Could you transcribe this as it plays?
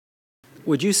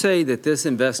Would you say that this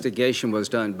investigation was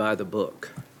done by the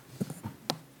book?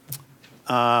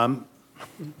 Hard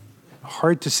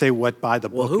to say what by the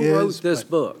book is. Well, who wrote this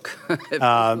book? If this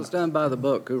was done by the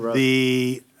book, who wrote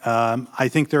it? I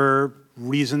think there are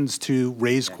reasons to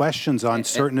raise questions on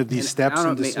certain of these steps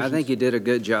and decisions. I think you did a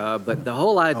good job, but the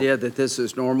whole idea that this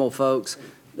is normal, folks,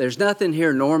 there's nothing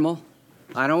here normal.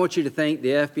 I don't want you to think the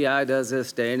FBI does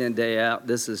this day in and day out.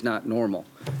 This is not normal.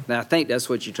 Now, I think that's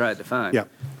what you tried to find. Yeah.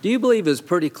 Do you believe it's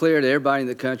pretty clear to everybody in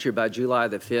the country by July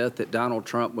the 5th that Donald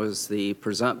Trump was the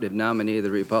presumptive nominee of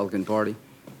the Republican Party?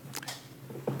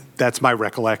 That's my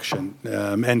recollection.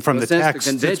 And from the text,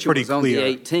 it's pretty clear. On the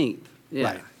 18th. Yeah.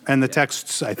 Right. And the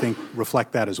texts, I think,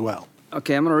 reflect that as well.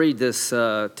 Okay, I'm going to read this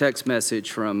text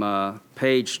message from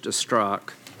Page to Strzok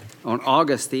on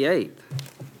August the 8th,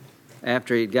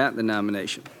 after he'd gotten the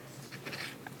nomination.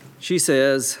 She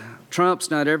says,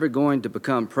 Trump's not ever going to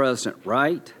become president,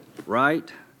 right?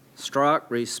 Right? Strzok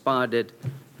responded,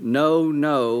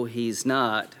 no, he's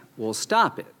not. Well,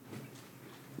 stop it.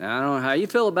 Now, I don't know how you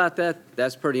feel about that.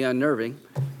 That's pretty unnerving.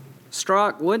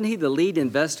 Strzok, wasn't he the lead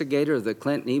investigator of the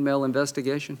Clinton email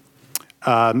investigation?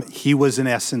 He was, in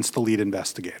essence, the lead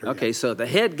investigator. Okay, yeah. So the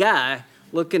head guy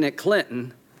looking at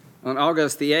Clinton on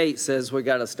August the 8th says we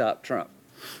got to stop Trump.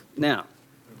 Now,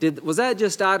 was that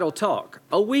just idle talk?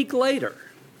 A week later,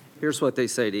 here's what they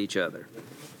say to each other.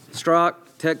 Strzok,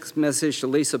 text message to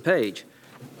Lisa Page.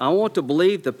 I want to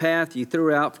believe the path you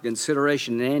threw out for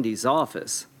consideration in Andy's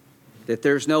office, that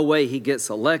there's no way he gets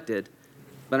elected,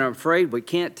 but I'm afraid we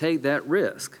can't take that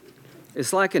risk.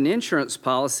 It's like an insurance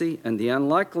policy in the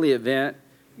unlikely event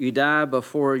you die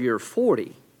before you're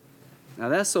 40. Now,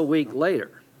 that's a week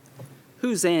later.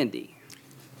 Who's Andy?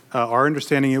 Our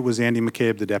understanding, it was Andy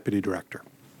McCabe, the deputy director.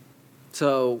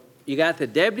 So you got the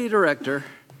deputy director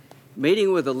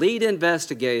meeting with the lead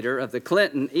investigator of the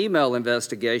Clinton email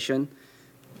investigation,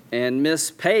 and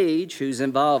Miss Page, who's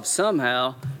involved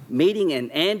somehow, meeting in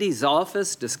Andy's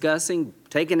office discussing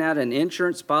taking out an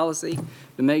insurance policy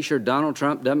to make sure Donald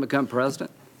Trump doesn't become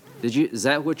president? Is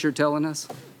that what you're telling us?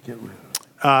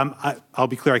 I'll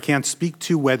be clear. I can't speak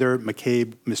to whether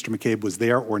Mr. McCabe was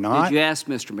there or not. Did you ask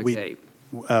Mr. McCabe?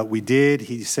 We did.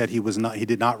 He said he was not. He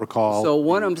did not recall. So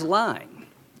one of them's lying.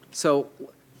 So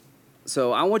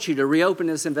I want you to reopen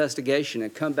this investigation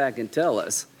and come back and tell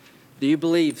us, do you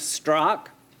believe Strzok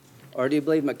or do you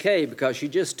believe McCabe? Because you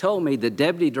just told me the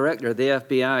deputy director of the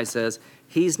FBI says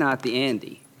he's not the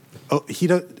Andy. Oh,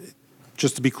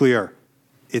 just to be clear,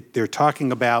 they're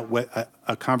talking about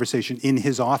a conversation in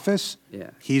his office. Yeah.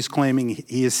 He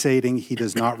is stating he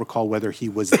does not recall whether he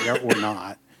was there or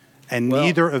not. And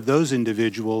neither of those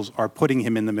individuals are putting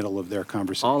him in the middle of their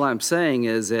conversation. All I'm saying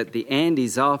is that the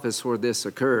Andy's office where this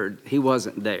occurred, he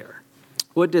wasn't there.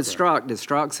 What did Strzok? Did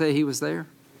Strzok say he was there?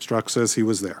 Strzok says he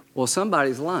was there. Well,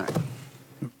 somebody's lying.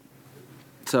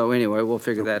 So anyway, we'll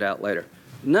figure that out later.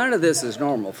 None of this is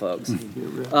normal, folks.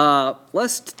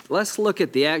 Let's look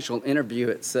at the actual interview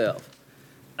itself.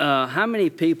 How many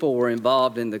people were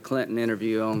involved in the Clinton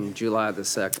interview on July the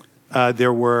 2nd?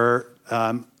 There were,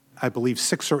 I believe,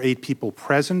 6 or 8 people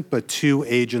present, but 2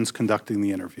 agents conducting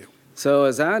the interview. So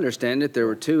as I understand it, there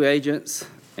were 2 agents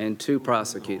and 2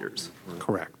 prosecutors.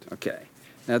 Correct. Okay.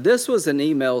 Now, this was an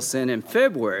email sent in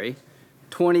February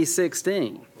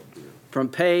 2016 from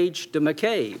Page to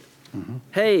McCabe. Mm-hmm.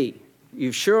 Hey,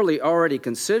 you've surely already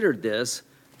considered this,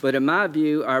 but in my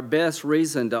view, our best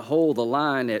reason to hold the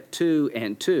line at 2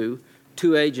 and 2,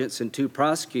 2 agents and 2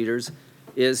 prosecutors,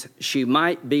 is she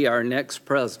might be our next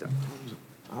president.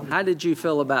 How did you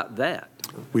feel about that?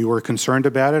 We were concerned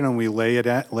about it, and we lay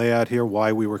out here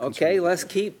why we were concerned. Okay, let's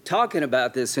keep talking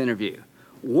about this interview.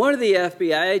 One of the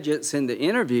FBI agents in the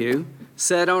interview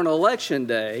said on Election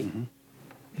Day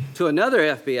to another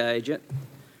FBI agent,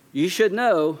 you should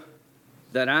know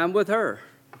that I'm with her.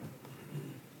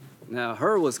 Now,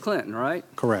 her was Clinton, right?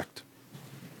 Correct.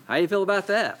 How do you feel about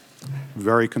that?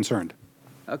 Very concerned.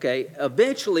 Okay,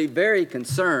 eventually very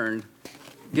concerned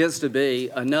gets to be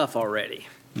enough already.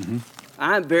 Mm-hmm.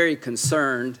 I'm very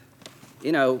concerned.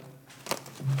 You know,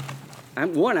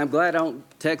 I'm glad I don't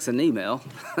text an email.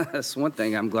 That's one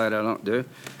thing I'm glad I don't do.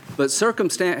 But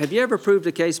have you ever proved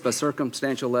a case by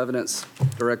circumstantial evidence,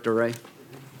 Director Wray?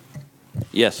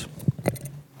 Yes.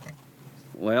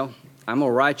 Well, I'm going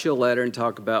to write you a letter and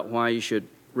talk about why you should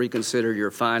reconsider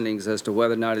your findings as to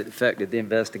whether or not it affected the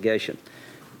investigation.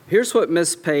 Here's what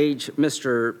Miss Page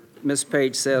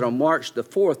said on March the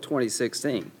 4th,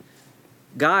 2016.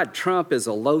 God, Trump is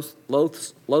a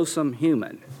loathsome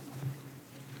human.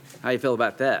 How do you feel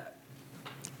about that?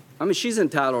 I mean, she's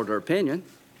entitled to her opinion.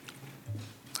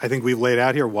 I think we've laid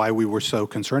out here why we were so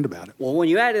concerned about it. Well, when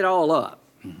you add it all up,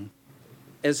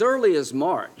 as early as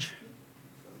March,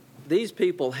 these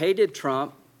people hated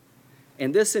Trump,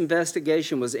 and this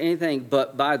investigation was anything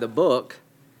but by the book.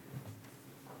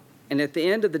 And at the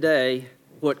end of the day,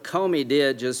 what Comey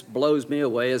did just blows me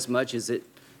away as much as it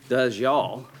does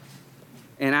y'all.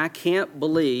 And I can't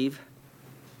believe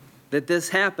that this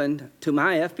happened to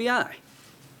my FBI.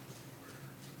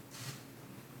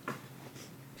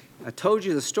 I told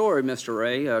you the story, Mr.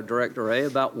 Ray, Director Ray,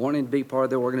 about wanting to be part of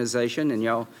the organization, and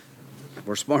y'all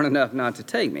were smart enough not to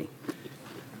take me.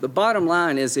 The bottom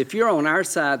line is, if you're on our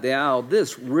side of the aisle,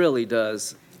 this really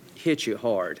does hit you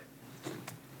hard.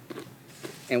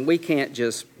 And we can't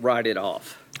just write it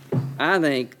off. I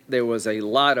think there was a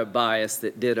lot of bias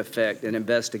that did affect an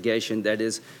investigation that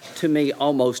is, to me,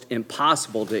 almost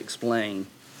impossible to explain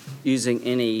using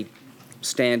any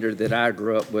standard that I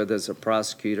grew up with as a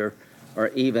prosecutor or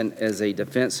even as a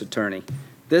defense attorney.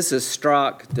 This is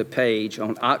Strzok-Page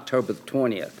on October the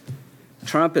 20th.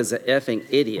 Trump is an effing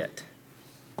idiot.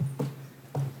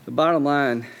 The bottom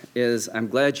line is, I'm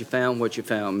glad you found what you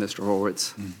found, Mr.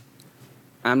 Horowitz.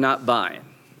 I'm not buying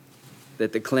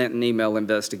that the Clinton email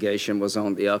investigation was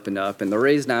on the up and up. And the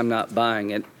reason I'm not buying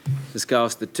it is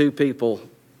because the two people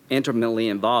intimately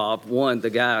involved, one, the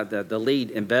guy, the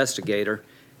lead investigator,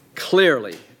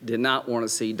 clearly did not want to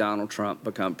see Donald Trump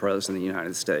become president of the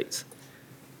United States.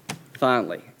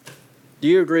 Finally, do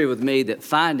you agree with me that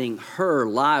finding her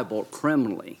liable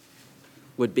criminally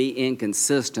would be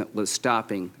inconsistent with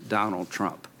stopping Donald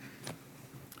Trump?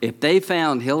 If they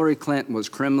found Hillary Clinton was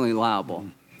criminally liable,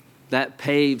 that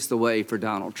paves the way for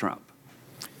Donald Trump.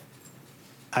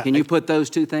 Can you put those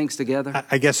two things together?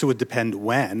 I guess it would depend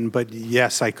when, but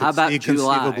yes, I could How about see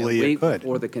July, conceivably a week it could.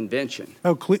 before the convention?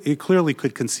 Oh, it clearly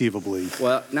could conceivably.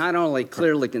 Well, not only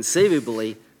clearly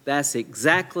conceivably, that's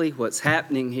exactly what's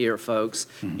happening here, folks.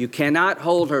 You cannot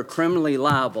hold her criminally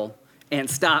liable and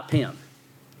stop him.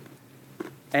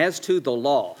 As to the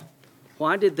law,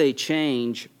 why did they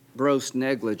change gross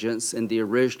negligence in the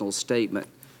original statement,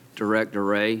 Director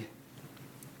Ray,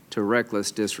 to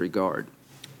reckless disregard?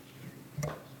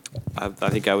 I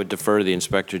think I would defer to the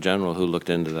Inspector General who looked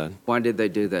into that. Why did they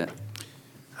do that?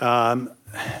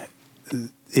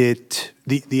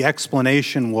 The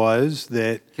explanation was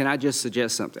that. Can I just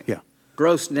suggest something? Yeah.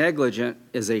 Gross negligent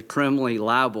is a criminally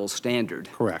liable standard.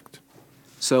 Correct.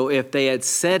 So if they had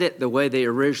said it the way they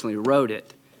originally wrote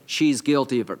it, she's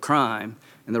guilty of a crime,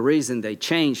 and the reason they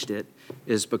changed it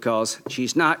is because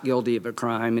she's not guilty of a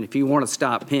crime, and if you want to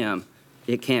stop him,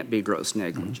 it can't be gross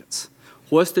negligence.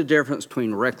 What's the difference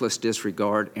between reckless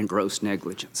disregard and gross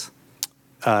negligence?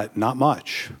 Not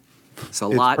much. It's a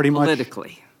lot pretty much,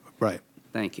 politically. right.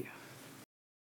 Thank you.